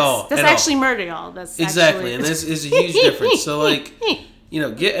 that's actually murder, y'all. That's exactly, and this is a huge difference. So like,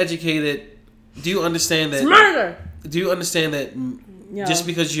 get educated. Do you understand that? It's murder. Do you understand that? Just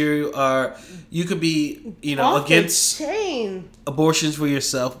because you could be, against abortions for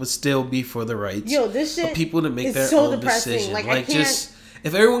yourself, but still be for the rights this shit of people to make their so own depressing. decision. Like just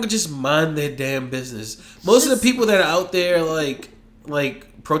if everyone could just mind their damn business. Most of the people that are out there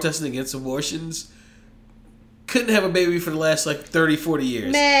like protesting against abortions couldn't have a baby for the last 30, 40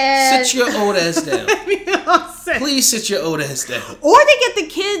 years. Man. Sit your old ass down. Please sit your old ass down. Or they get the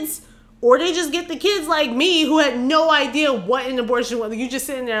kids. Or they just get the kids like me who had no idea what an abortion was. You just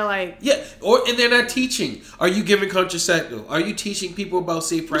sitting there like... Yeah, and they're not teaching. Are you giving contraceptive? Are you teaching people about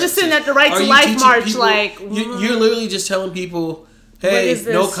safe practices? Just sitting at the Right to Life march people, You're literally just telling people, hey,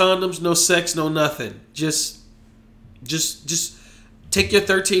 no condoms, no sex, no nothing. Just take your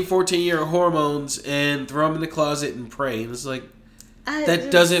 13, 14-year hormones and throw them in the closet and pray. And it's like, that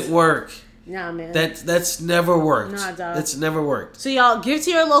doesn't work. Nah, man. That's never worked. Nah, dog. That's never worked. So y'all, give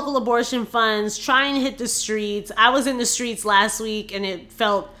to your local abortion funds. Try and hit the streets. I was in the streets last week, and it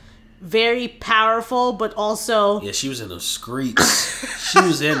felt very powerful, but also... Yeah, she was in those streets. She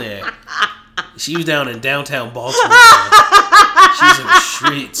was in there. She was down in downtown Baltimore. She was in the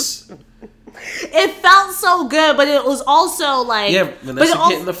streets. It felt so so good, but it was also like Vanessa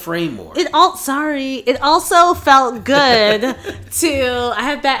getting the frame more. It also felt good to.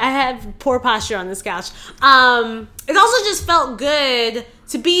 I have poor posture on this couch. It also just felt good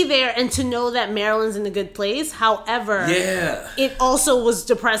to be there and to know that Maryland's in a good place. However, it also was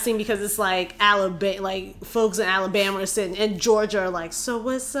depressing because it's like Alabama, like folks in Alabama are sitting, and Georgia are like, so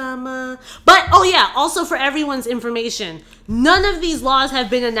what's summer? But also for everyone's information, none of these laws have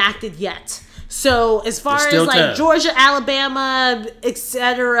been enacted yet. So as far as like Georgia, Alabama,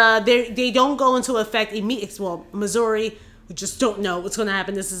 etc., they don't go into effect immediately. Well, Missouri, we just don't know what's going to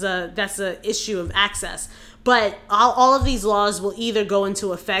happen. That's a issue of access. But all of these laws will either go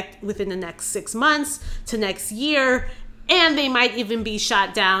into effect within the next 6 months to next year, and they might even be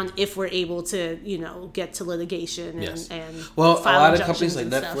shot down if we're able to, get to litigation and well, a lot of companies like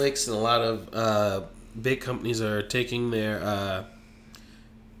Netflix and a lot of big companies are taking their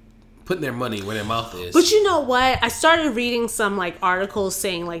putting their money where their mouth is. But you know what? I started reading some like articles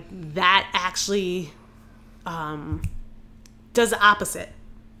saying like that actually does the opposite.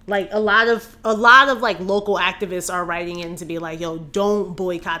 Like a lot of like local activists are writing in to be like, yo, don't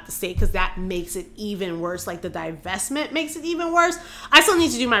boycott the state because that makes it even worse. Like the divestment makes it even worse. I still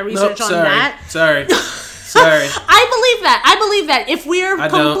need to do my research on that. Sorry. I believe that if we're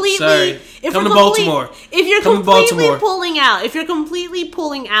Baltimore. If you're completely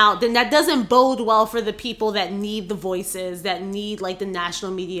pulling out, then that doesn't bode well for the people that need the voices, that need like the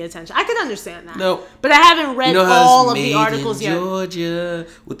national media attention. I can understand that. No, but I haven't read all of the articles yet. Georgia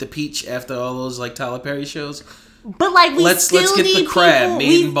with the peach after all those like Tyler Perry shows. But like let's get the crab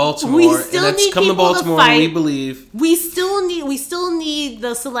made in Baltimore. We still and need come to Baltimore. To we believe we still need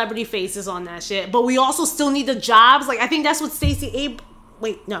the celebrity faces on that shit. But we also still need the jobs. Like I think that's what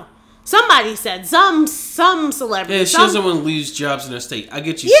somebody said some celebrity. Yeah, she doesn't want to lose jobs in her state. I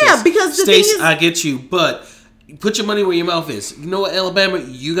get you. Yeah, sis. because the states, thing is, I get you, but. Put your money where your mouth is. You know what, Alabama?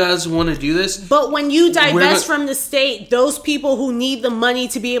 You guys want to do this? But when you divest from the state, those people who need the money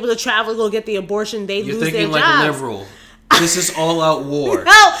to be able to travel to go get the abortion, lose their jobs. You're thinking like a liberal. This is all-out war.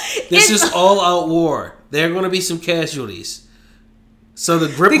 This is all-out war. There are going to be some casualties. So the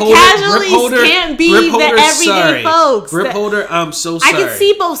grip holder can't be the everyday folks. Grip holder, I'm so sorry. I could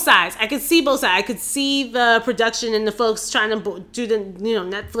see both sides. I could see the production and the folks trying to do the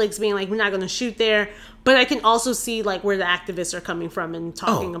Netflix being like, we're not going to shoot there. But I can also see like where the activists are coming from and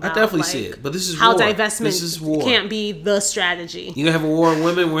talking about. I definitely see it. But this is how war. Divestment can't be the strategy. You're gonna have a war on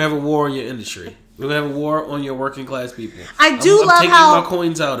women. We're gonna have a war on your industry. We're gonna have a war on your working class people. I'm taking my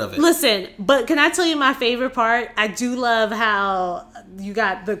coins out of it. Listen, but can I tell you my favorite part? I do love how you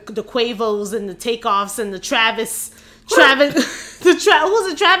got the Quavos and the Takeoffs and the Travis Scott? Travis. Of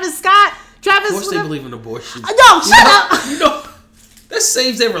course they believe in abortion. No, shut up. That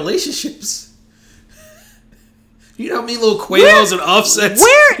saves their relationships. You know how many little Quavos and Offsets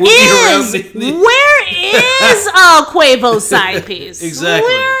where is Quavo's side piece? Exactly.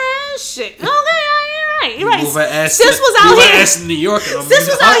 Where is she? Okay, you're right. Sis was out here. In New York. Sis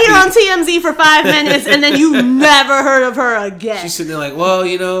was out here on TMZ for 5 minutes, and then you never heard of her again. She's sitting there like, well,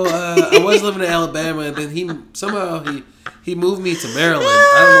 I was living in Alabama, and then he moved me to Maryland.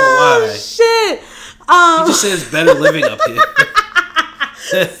 I don't know why. Shit. He just said it's better living up here.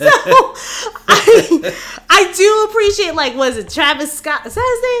 So I do appreciate, like, was it Travis Scott? Is that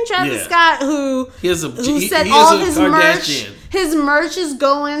his name? Travis Scott, who said all his merch. His merch is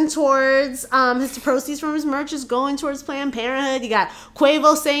going towards the proceeds from his merch is going towards Planned Parenthood. You got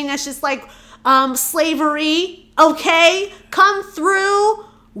Quavo saying that's just like slavery. Okay, come through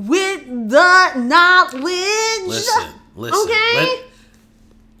with the knowledge. Listen. Okay,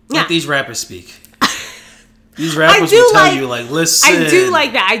 let these rappers speak. These rappers will tell you, like, listen. I do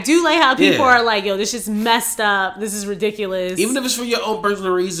like that. I do like how people are like, yo, this is messed up. This is ridiculous. Even if it's for your own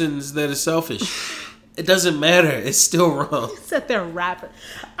personal reasons that is selfish, it doesn't matter. It's still wrong. Except they're rapping.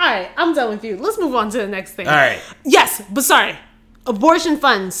 All right, I'm done with you. Let's move on to the next thing. All right. Yes, but sorry. Abortion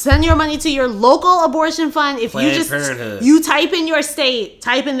funds. Send your money to your local abortion fund. If Planned Parenthood. You type in your state,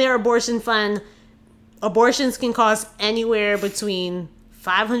 type in their abortion fund. Abortions can cost anywhere between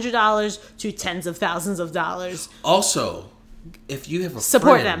 $500 to tens of thousands of dollars. Also, if you have a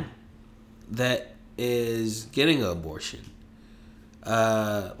support friend them that is getting an abortion,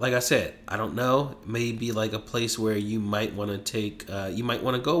 like I said, I don't know, maybe like a place where you might want to take, you might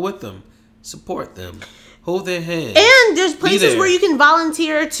want to go with them, support them, hold their hand. And there's places where you can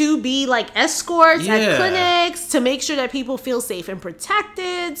volunteer to be like escorts at clinics to make sure that people feel safe and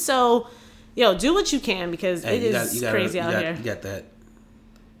protected. So, do what you can because it is crazy out here. You got that.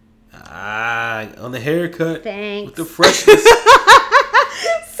 On the haircut. Thanks. With the freshness. So,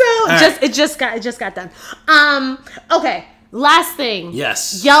 it It just got done. Okay. Last thing.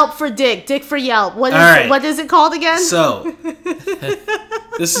 Yes. Yelp for Dick. Dick for Yelp. What is it called again? So,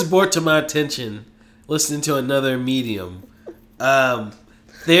 this is brought to my attention listening to another medium.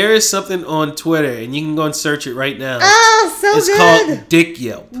 There is something on Twitter, and you can go and search it right now. Oh, so it's good. called Dick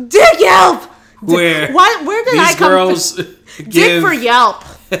Yelp. Dick Yelp. Where did these I come girls Dick for Yelp.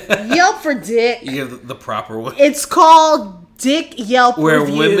 Yelp for Dick. You give the proper one. It's called Dick Yelp where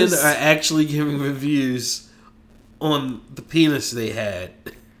reviews. women are actually giving reviews on the penis they had.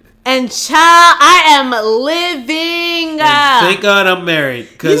 And child, I am living. And thank God I'm married.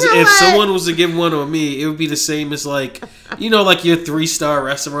 Because if what? someone was to give one on me, it would be the same as like, you know, like your 3-star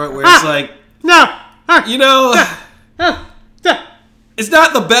restaurant where it's like, no, you know, it's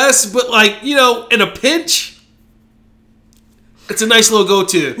not the best, but like, you know, in a pinch, it's a nice little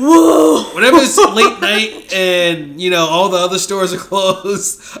go-to. Whoa. Whenever it's late night and, you know, all the other stores are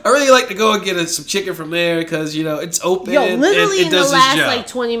closed, I really like to go and get some chicken from there because, you know, it's open. Yo, literally and it in the does last its job. like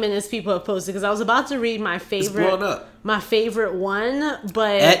 20 minutes, people have posted because I was about to read my favorite. It's blown up. My favorite one,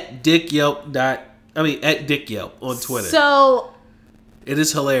 but At Dick Yelp on Twitter. So it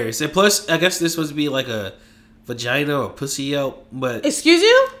is hilarious. And plus, I guess this was be like a vagina or pussy Yelp, but excuse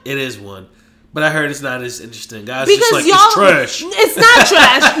you? it is one. But I heard it's not as interesting. Guys, Because just like, y'all, it's trash. It's not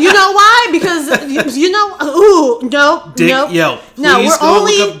trash. You know why? Because you know, Dick Yelp. Please we're go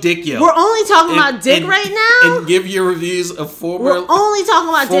only look up Dick Yelp. We're only talking about Dick right now. And give your reviews of former. We're only talking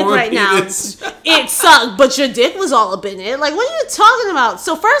about Dick right penis. now. It sucked, but your dick was all up in it. Like, what are you talking about?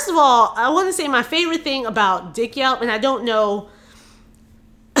 So first of all, I want to say my favorite thing about Dick Yelp, and I don't know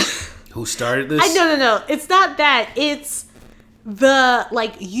who started this. No. It's not that. It's the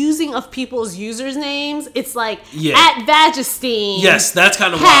like using of people's users names. It's like at Vagestein. Yes, that's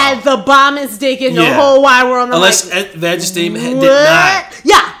kind of had wild. the bombest dick in the whole wide world. Unless like, Vagestein did not.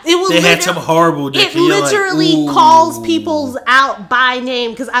 Yeah, it was. They had some horrible dick. It literally calls people out by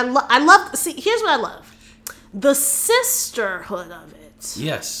name because I love. See, here's what I love: the sisterhood of it.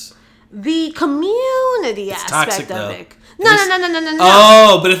 Yes. The community aspect of it. No.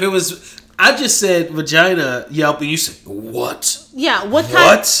 Oh, but if it was. I just said vagina Yelp, and you said what? Yeah, what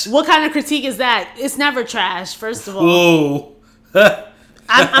kind of critique is that? It's never trash. First of all, whoa.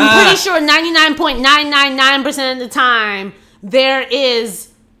 I'm pretty sure 99.999% of the time there is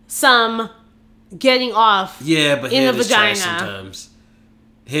some getting off. Yeah, but in head a is vagina. trash sometimes.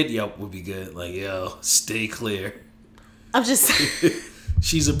 Head Yelp would be good. Like, yo, stay clear. I'm just.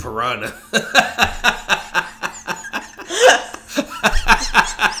 She's a piranha.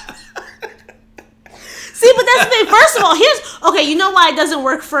 See, but that's the thing. First of all, you know why it doesn't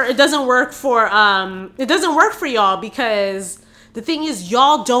work for y'all, because the thing is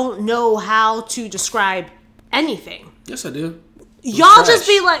y'all don't know how to describe anything. Yes, I do. Y'all just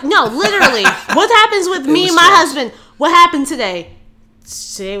be like, no, literally. What happens with me and my husband? What happened today?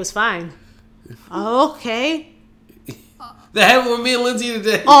 Today was fine. Okay. That happened with me and Lindsay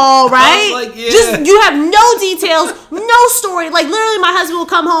today. All right. I was like, yeah. Just you have no details, no story. Like literally, my husband will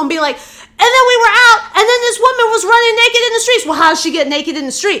come home and be like, and then we were out, and then this woman was running naked in the streets. Well, how did she get naked in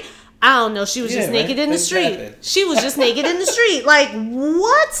the street? I don't know. She was just naked in the street. She was just naked in the street. Like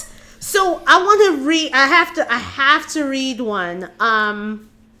what? So I want to read. I have to read one.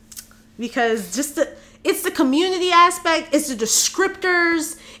 Because it's the community aspect. It's the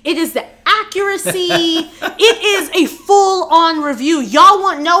descriptors. It is the accuracy. It is a full-on review. Y'all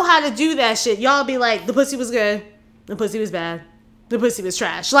won't know how to do that shit. Y'all be like, the pussy was good. The pussy was bad. The pussy was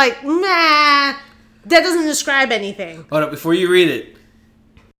trash. Like, nah. That doesn't describe anything. Hold up, before you read it.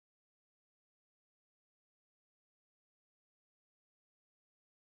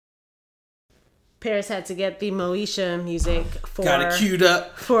 Paris had to get the Moesha music for... Got it queued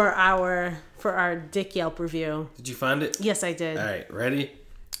up. For our Dick Yelp review. Did you find it? Yes, I did. All right, ready?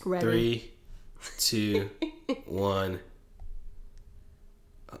 3, 2, 1.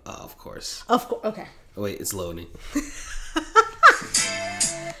 Of course. Okay. Oh, wait, it's loading.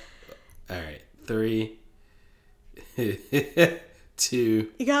 All right, 3,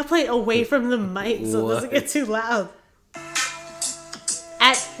 2. You gotta play away from the mic so it doesn't get too loud.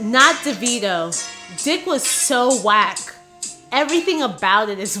 At Not DeVito, Dick was so whack. Everything about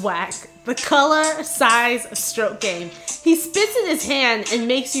it is whack. The color, size, stroke game. He spits in his hand and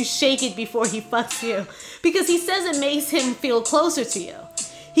makes you shake it before he fucks you because he says it makes him feel closer to you.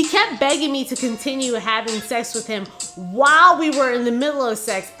 He kept begging me to continue having sex with him while we were in the middle of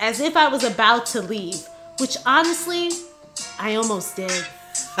sex as if I was about to leave, which honestly, I almost did.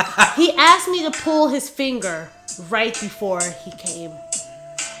 He asked me to pull his finger right before he came.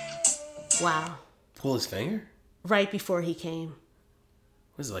 Wow. Pull his finger? Right before he came.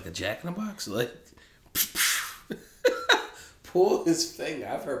 Was it like a Jack in the Box? Like, pull his finger.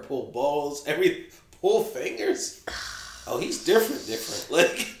 I've heard pull balls. Pull fingers. Oh, he's different.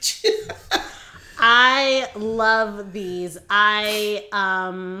 Like, I love these.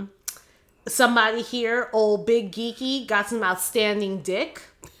 Somebody here, old Big Geeky, got some outstanding dick.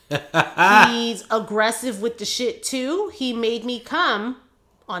 He's aggressive with the shit too. He made me come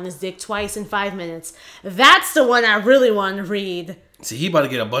on his dick twice in 5 minutes. That's the one I really want to read. See, he about to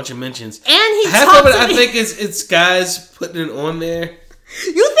get a bunch of mentions. And he half of it, I think it's guys putting it on there.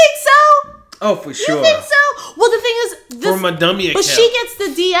 You think so? Oh, for sure. You think so? Well, the thing is, from a dummy account. But she gets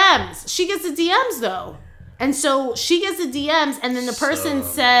the DMs. She gets the DMs though, and so she gets the DMs, and then the person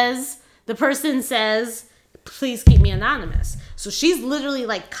says, "Please keep me anonymous." So she's literally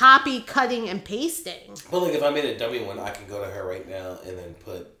like copy, cutting, and pasting. Well, like if I made a dummy one, I can go to her right now and then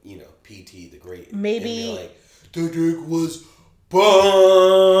put, PT the Great. Maybe and be like, the dick was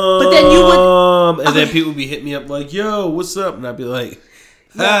bomb. But then you would, and then people would be hitting me up like, "Yo, what's up?" And I'd be like,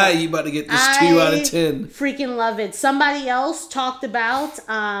 "Hi, you about to get this 2 out of 10." Freaking love it. Somebody else talked about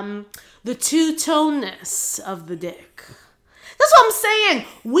the two-tonedness of the dick. That's what I'm saying.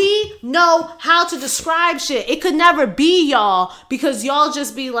 We know how to describe shit. It could never be y'all because y'all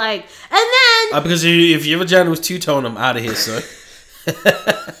just be like, and then... because if your vagina was two-tone, I'm out of here, son.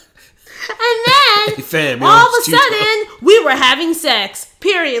 And then, hey, fam, all of a sudden, we were having sex.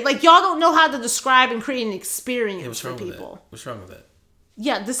 Period. Like, y'all don't know how to describe and create an experience for people. What's wrong with that?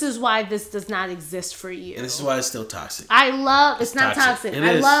 Yeah, this is why this does not exist for you. And this is why it's still toxic. It's not toxic.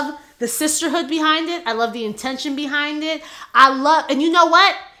 I love the sisterhood behind it. I love the intention behind it. And you know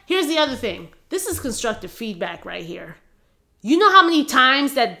what? Here's the other thing. This is constructive feedback right here. You know how many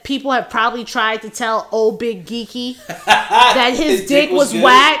times that people have probably tried to tell old Big Geeky that his dick was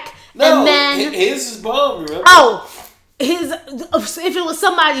whack? No, and then his is bomb, remember? If it was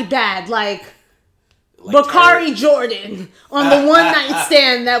somebody bad, like Bakari Jordan on the one night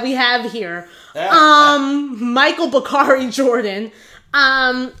stand that we have here. Michael Bakari Jordan.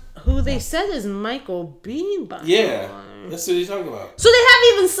 Who they said is Michael Bean, by the way. That's what he's talking about. So they have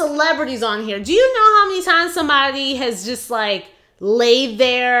even celebrities on here. Do you know how many times somebody has just like laid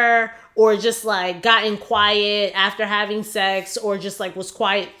there or just like gotten quiet after having sex or just like was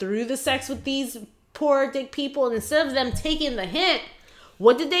quiet through the sex with these poor dick people, and instead of them taking the hint,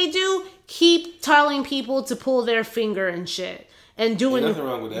 what did they do? Keep telling people to pull their finger and shit and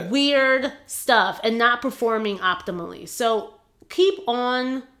doing weird stuff and not performing optimally. So keep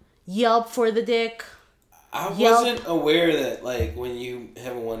on Yelp for the dick. I wasn't aware that like when you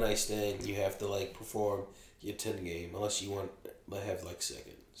have a one night stand, you have to like perform your 10 game unless you want to have like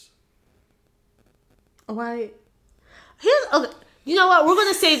seconds. Why? Okay. You know what? We're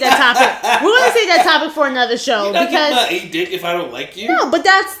gonna save that topic. We're gonna save that topic for another show because not a dick if I don't like you. No, but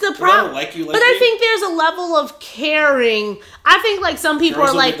that's the problem. I don't like you. I think there's a level of caring. I think like some people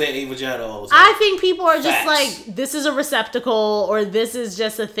Girls are like, vagina all the time. I think people are just like, this is a receptacle or this is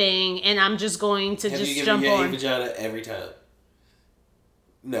just a thing, and I'm just going to just jump on. Have you given your vagina every time?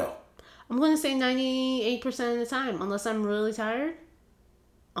 No. I'm gonna say 98% of the time, unless I'm really tired.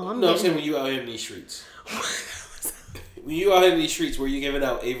 I'm saying when you out here in these streets. When you out here in these streets, where you giving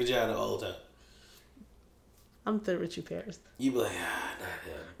out a vagina all the time? I'm through with you, Paris. You be like,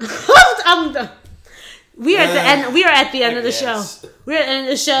 not him. I'm done. We are at the end. We are at the end of the show. We're at the end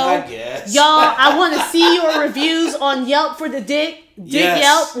of the show. I guess. Y'all, I want to see your reviews on Yelp for the dick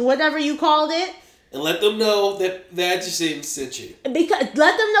Yelp, whatever you called it. And let them know that Vagistine sent you. Because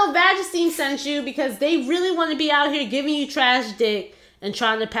let them know Vagistine sent you because they really want to be out here giving you trash dick and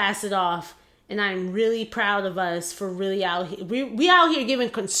trying to pass it off. And I'm really proud of us for really out here. We out here giving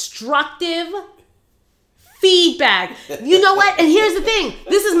constructive feedback. You know what? And here's the thing.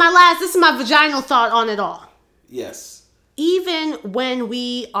 This is my vaginal thought on it all. Yes. Even when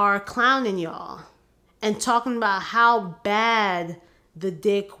we are clowning y'all and talking about how bad the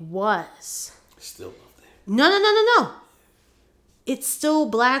dick was. Still love that. No. It's still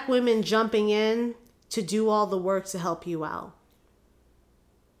black women jumping in to do all the work to help you out.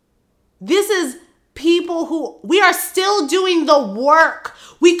 This is people who we are still doing the work.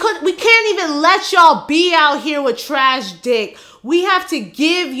 We can't even let y'all be out here with trash dick. We have to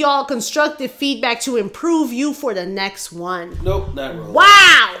give y'all constructive feedback to improve you for the next one. Nope, not rolling.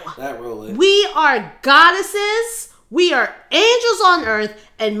 Wow. Not rolling. We are goddesses. We are angels on earth.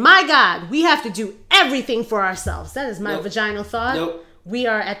 And my God, we have to do everything for ourselves. That is my vaginal thought. Nope. We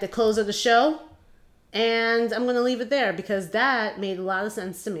are at the close of the show. And I'm going to leave it there because that made a lot of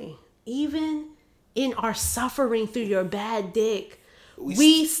sense to me. Even in our suffering through your bad dick,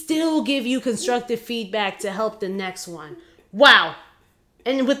 we still give you constructive feedback to help the next one. Wow.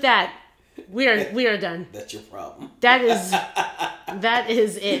 And with that, we are done. That's your problem. That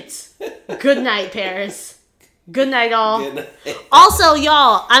is it. Good night, Paris. Good night, all. Good night. Also,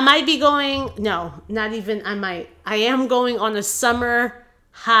 y'all, I might be going. No, not even. I might. I am going on a summer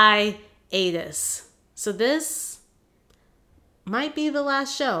hiatus. So this might be the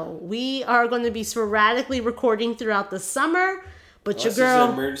last show. We are going to be sporadically recording throughout the summer, but your girl. This is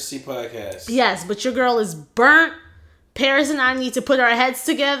an emergency podcast. Yes, but your girl is burnt. Paris and I need to put our heads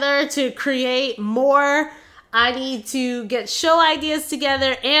together to create more. I need to get show ideas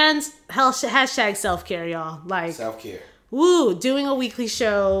together and hashtag self-care, y'all. Like Self-care. Woo, doing a weekly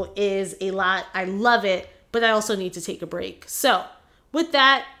show is a lot. I love it, but I also need to take a break. So with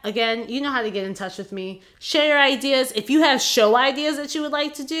that, again, you know how to get in touch with me. Share your ideas. If you have show ideas that you would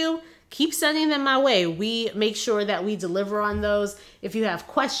like to do, keep sending them my way. We make sure that we deliver on those. If you have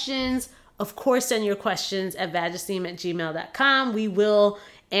questions, of course, send your questions at vagesteam@gmail.com. We will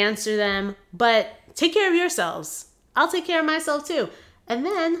answer them, but take care of yourselves. I'll take care of myself too. And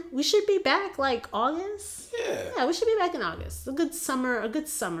then we should be back like August. Yeah, we should be back in August. A good summer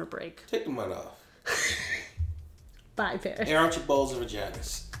break. Take the month off. Bye, Paris. Air out your bowls and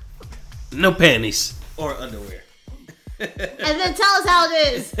vaginas. No panties or underwear. And then tell us how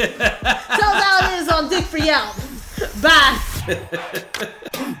it is. Tell us how it is on Dick for Yelp. Bye.